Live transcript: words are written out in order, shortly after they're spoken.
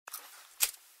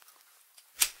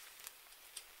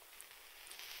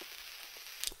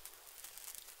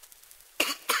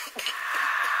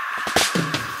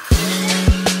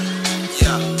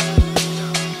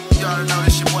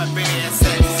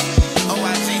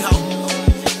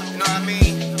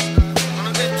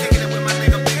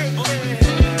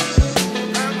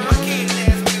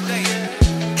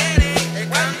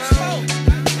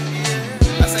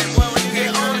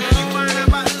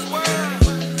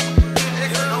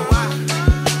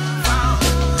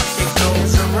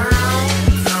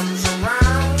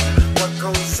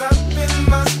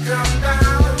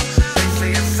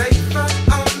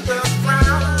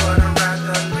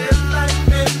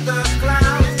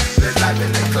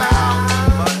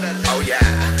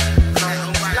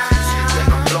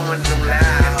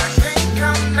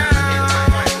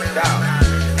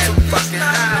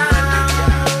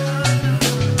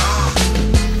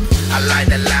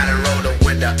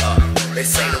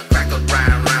to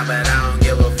ride around, but I don't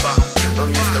give a fuck. I'm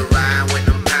used to riding with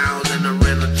them pounds in a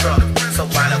rental truck. So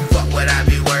why the fuck would I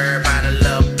be worried about a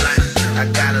little blunt? I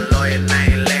got a lawyer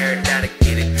named Larry that'll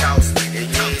get it tossed. And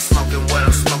you ain't smoking what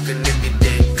I'm smoking if you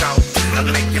didn't cough. I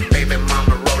make your baby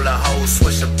mama roll a whole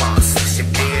swisher boss. She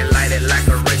being lighted like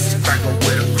a racist cracker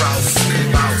with a cross.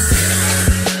 Boss.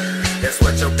 That's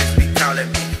what your bitch be calling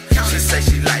me. She say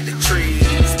she like the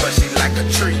trees, but she like a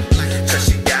tree. Cause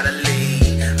she gotta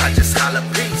leave. I just holler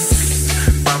peace.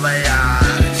 Mama,